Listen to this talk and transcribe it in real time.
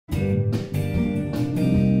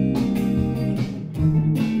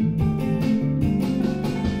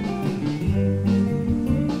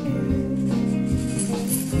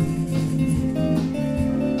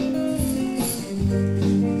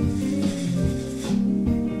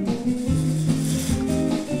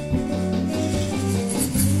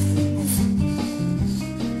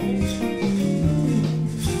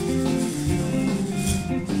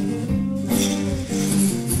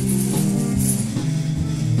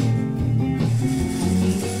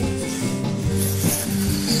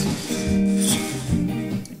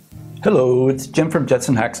Hello, it's Jim from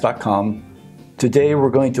JetsonHacks.com. Today we're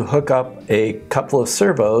going to hook up a couple of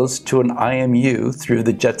servos to an IMU through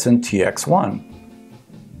the Jetson TX1.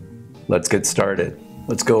 Let's get started.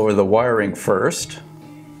 Let's go over the wiring first.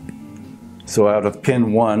 So out of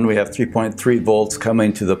pin 1 we have 3.3 volts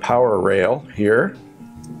coming to the power rail here.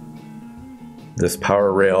 This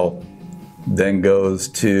power rail then goes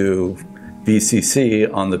to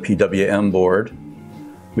VCC on the PWM board.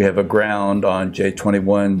 We have a ground on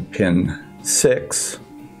J21 pin 6.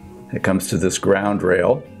 It comes to this ground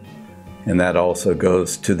rail, and that also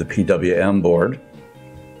goes to the PWM board.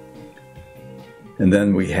 And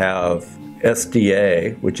then we have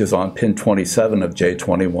SDA, which is on pin 27 of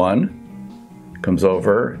J21. Comes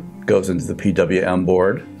over, goes into the PWM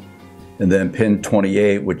board. And then pin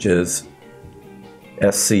 28, which is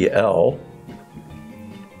SCL,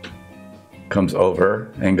 comes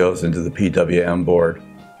over and goes into the PWM board.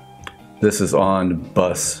 This is on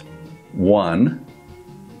bus 1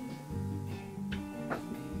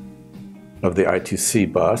 of the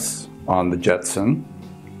I2C bus on the Jetson.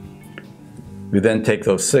 We then take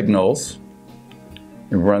those signals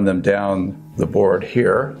and run them down the board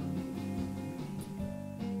here.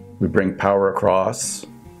 We bring power across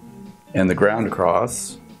and the ground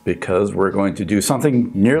across because we're going to do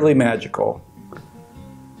something nearly magical.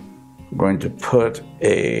 We're going to put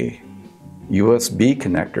a USB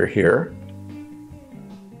connector here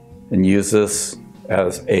and use this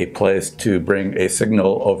as a place to bring a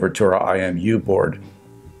signal over to our IMU board.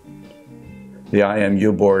 The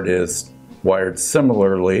IMU board is wired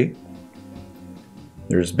similarly.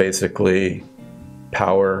 There's basically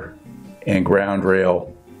power and ground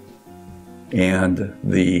rail, and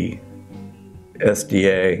the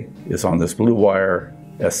SDA is on this blue wire,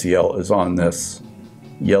 SCL is on this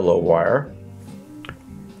yellow wire.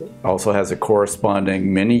 Also has a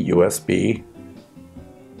corresponding mini USB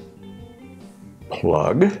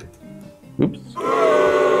plug. Oops.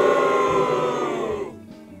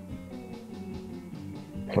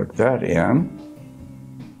 Plug that in.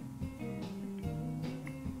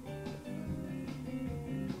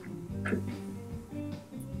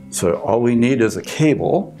 So all we need is a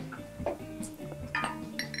cable,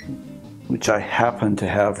 which I happen to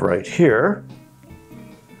have right here.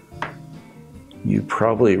 You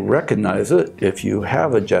probably recognize it if you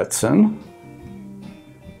have a Jetson.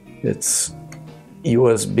 It's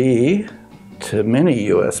USB to mini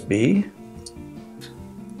USB.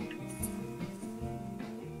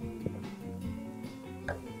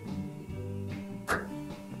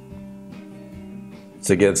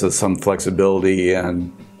 So it gives us some flexibility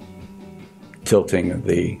and tilting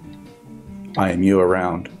the IMU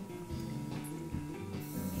around.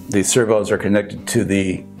 These servos are connected to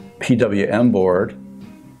the PWM board.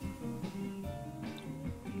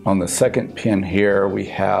 On the second pin here we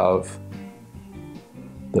have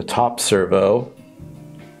the top servo,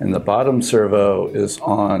 and the bottom servo is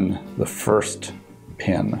on the first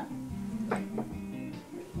pin.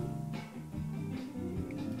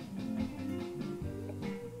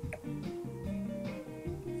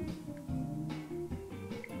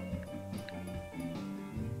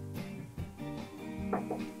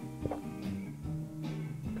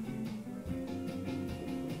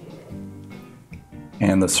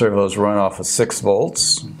 And the servos run off of 6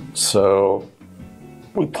 volts, so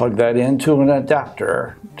we plug that into an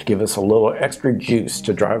adapter to give us a little extra juice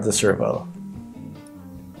to drive the servo.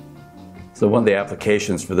 So one of the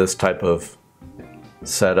applications for this type of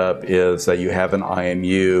setup is that you have an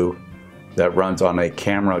IMU that runs on a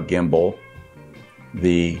camera gimbal.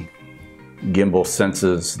 The gimbal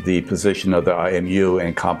senses the position of the IMU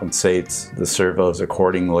and compensates the servos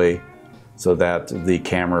accordingly so that the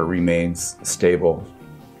camera remains stable.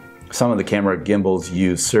 Some of the camera gimbals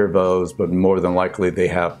use servos, but more than likely they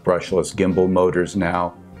have brushless gimbal motors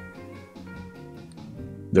now.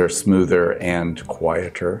 They're smoother and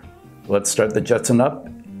quieter. Let's start the Jetson up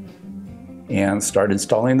and start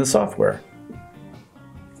installing the software.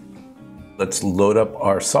 Let's load up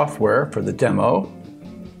our software for the demo.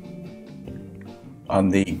 On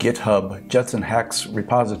the GitHub Jetson Hacks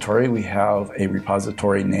repository, we have a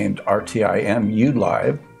repository named RTIMU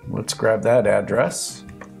Live. Let's grab that address.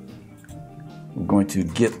 We're going to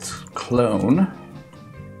git clone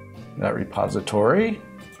that repository.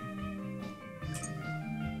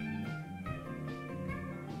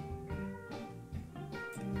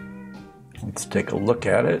 Let's take a look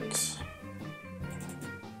at it.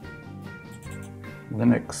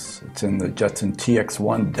 Linux, it's in the Jetson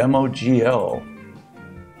TX1 Demo GL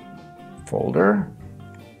folder.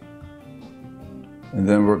 And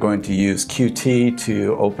then we're going to use Qt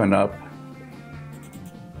to open up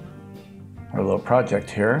our little project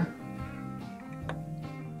here.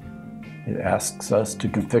 It asks us to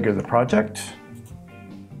configure the project.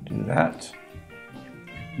 Do that.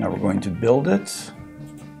 Now we're going to build it.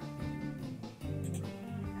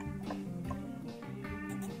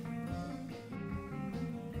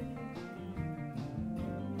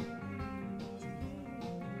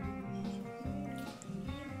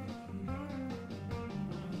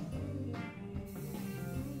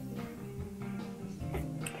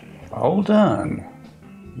 All done.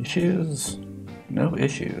 Issues? No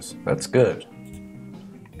issues. That's good.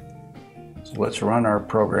 So let's run our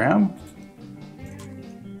program.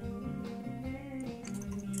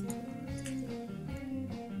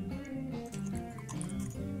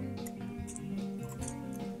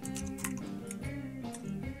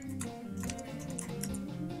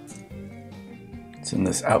 It's in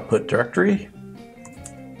this output directory.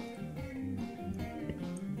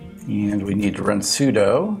 And we need to run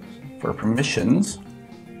sudo for permissions.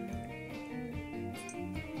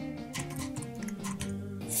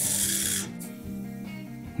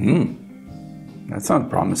 That sounds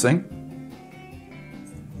promising.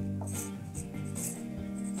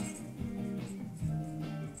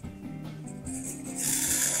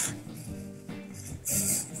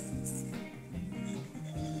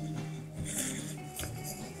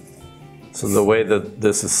 So the way that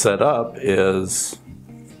this is set up is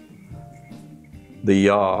the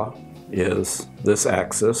yaw is this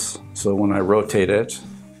axis. So when I rotate it,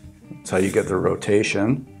 that's how you get the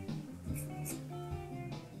rotation.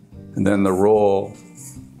 And then the roll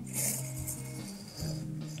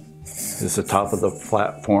is the top of the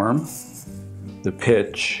platform. The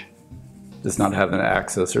pitch does not have an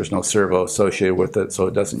axis. There's no servo associated with it, so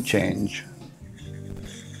it doesn't change.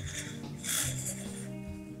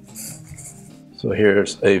 So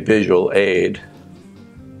here's a visual aid.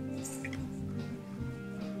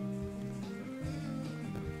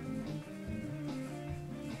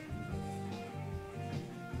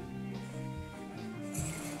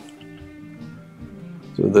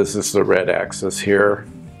 So this is the red axis here.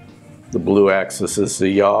 The blue axis is the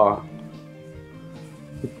yaw.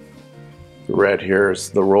 The red here is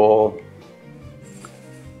the roll.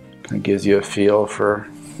 Kind of gives you a feel for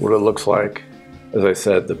what it looks like. As I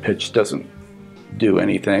said, the pitch doesn't do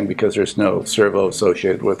anything because there's no servo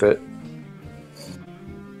associated with it.